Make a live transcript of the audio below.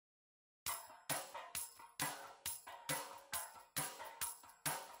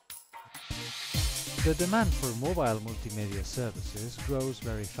The demand for mobile multimedia services grows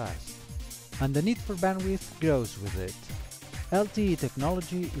very fast, and the need for bandwidth grows with it. LTE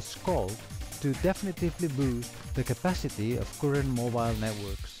technology is called to definitively boost the capacity of current mobile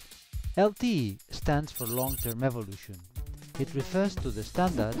networks. LTE stands for long-term evolution. It refers to the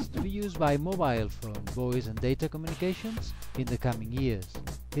standards to be used by mobile phone voice and data communications in the coming years.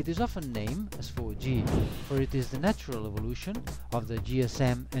 It is often named as 4G, for it is the natural evolution of the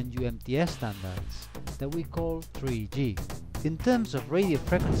GSM and UMTS standards that we call 3G. In terms of radio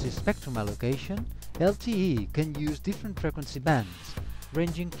frequency spectrum allocation, LTE can use different frequency bands,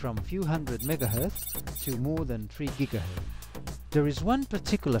 ranging from a few hundred MHz to more than 3 GHz. There is one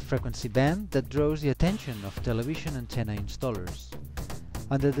particular frequency band that draws the attention of television antenna installers.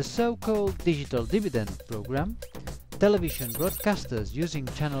 Under the so-called digital dividend program, television broadcasters using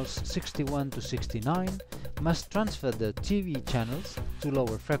channels 61 to 69 must transfer their TV channels to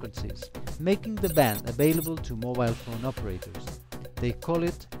lower frequencies, making the band available to mobile phone operators. They call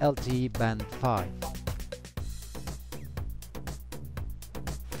it LTE Band 5.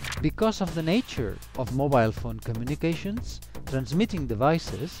 Because of the nature of mobile phone communications, transmitting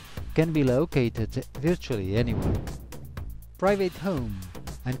devices can be located virtually anywhere. Private home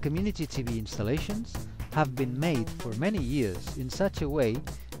and community TV installations have been made for many years in such a way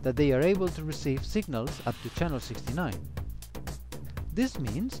that they are able to receive signals up to channel 69. This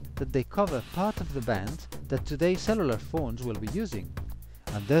means that they cover part of the band that today's cellular phones will be using,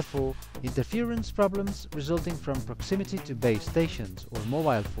 and therefore interference problems resulting from proximity to base stations or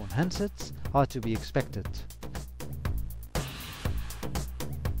mobile phone handsets are to be expected.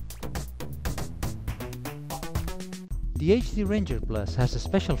 The HD Ranger Plus has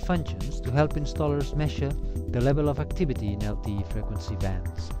special functions to help installers measure the level of activity in LTE frequency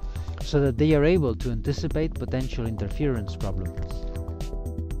bands, so that they are able to anticipate potential interference problems.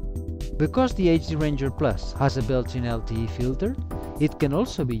 Because the HD Ranger Plus has a built-in LTE filter, it can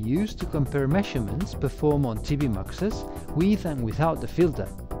also be used to compare measurements performed on TV muxes with and without the filter.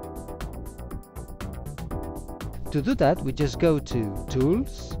 To do that, we just go to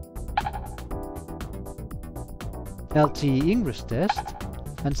Tools, LTE Ingress Test,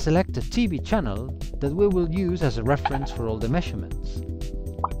 and select a TV channel that we will use as a reference for all the measurements.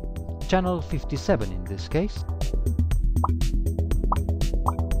 Channel 57 in this case.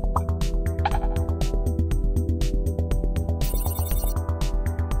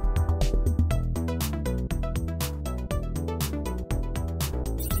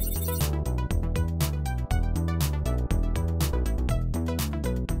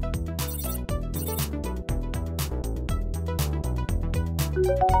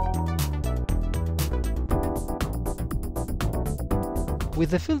 With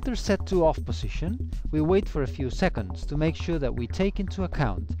the filter set to off position, we wait for a few seconds to make sure that we take into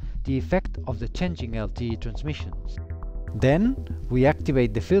account the effect of the changing LTE transmissions. Then, we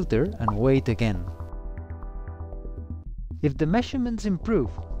activate the filter and wait again. If the measurements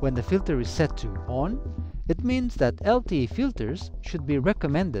improve when the filter is set to on, it means that LTE filters should be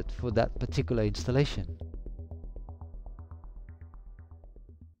recommended for that particular installation.